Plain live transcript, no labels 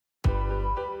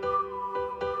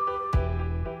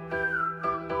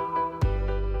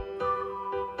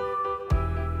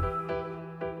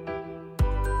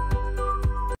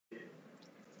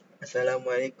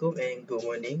Assalamualaikum and good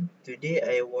morning. Today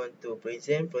I want to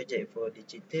present project for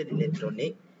digital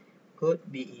electronic code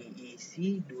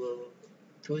BEEC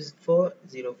 2404.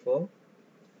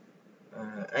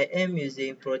 I am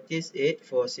using Proteus 8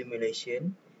 for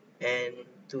simulation and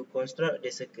to construct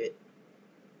the circuit.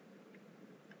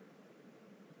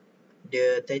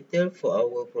 The title for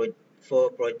our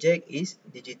project is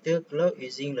Digital Clock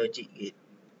using Logic Gate.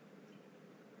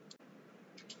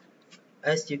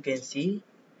 As you can see,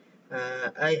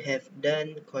 I have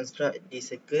done construct the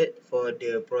circuit for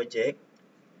the project.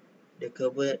 The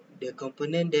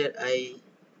component that I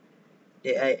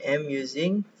am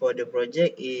using for the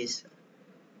project is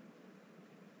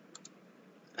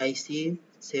IC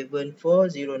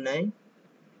 7409,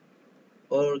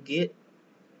 OR gate,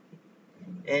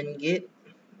 AND gate,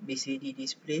 BCD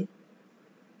display,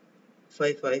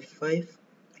 555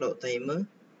 clock timer,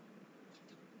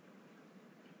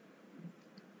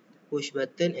 push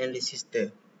button and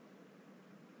resistor.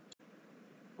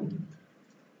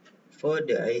 For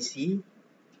the IC,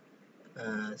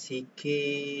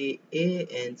 CKA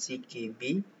and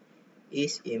CKB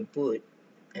is input,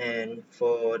 and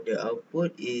for the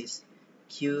output is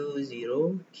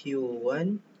Q0,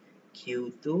 Q1,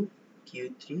 Q2,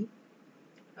 Q3,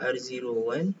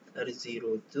 R01,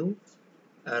 R02,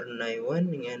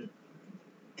 R91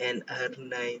 and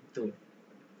R92.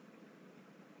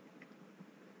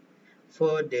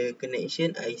 For the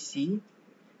connection IC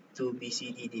to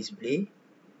BCD display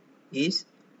is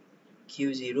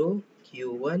Q0,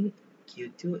 Q1,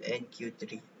 Q2 and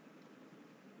Q3.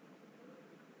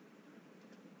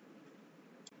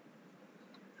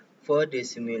 For the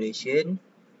simulation,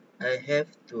 I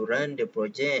have to run the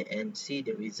project and see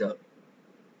the result.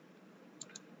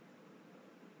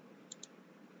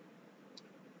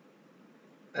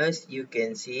 As you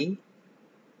can see,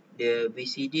 the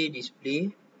BCD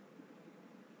display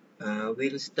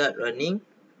will start running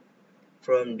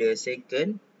from the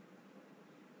second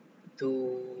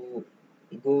to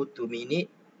go to minute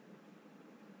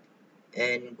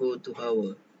and go to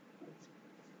hour.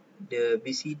 The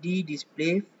BCD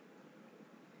display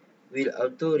will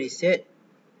auto reset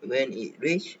when it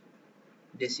reach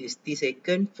the 60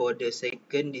 seconds for the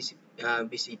second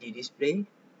BCD display,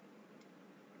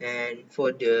 and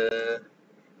for the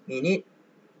minute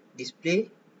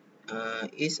display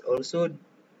is also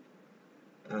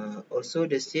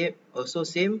the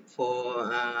same for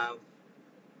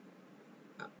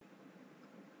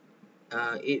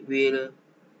it will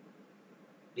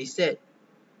reset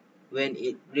when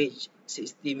it reach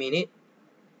 60 minutes,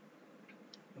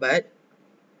 but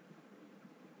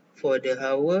for the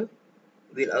hour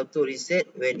will auto reset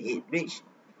when it reach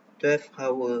 12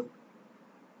 hour.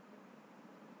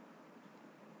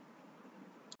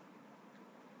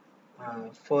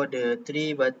 For the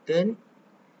 3 button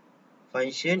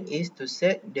function is to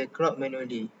set the clock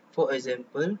manually. For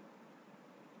example,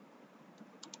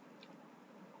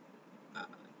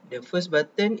 the first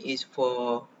button is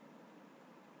for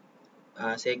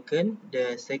second,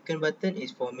 the second button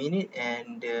is for minute,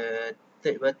 and the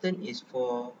third button is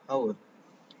for hour.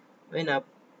 When I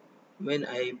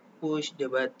push the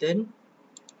button,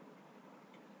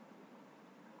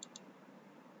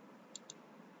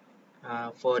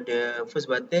 for the first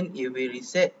button, it will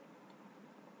reset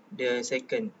the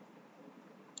second.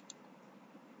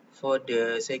 For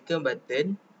the second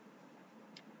button,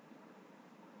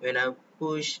 when I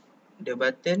push the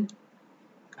button,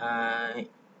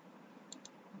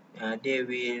 they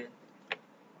will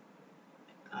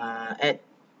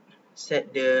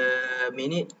set the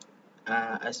minute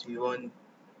as we want.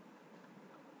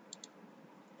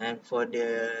 And for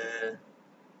the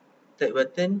third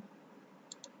button,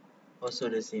 also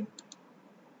the same.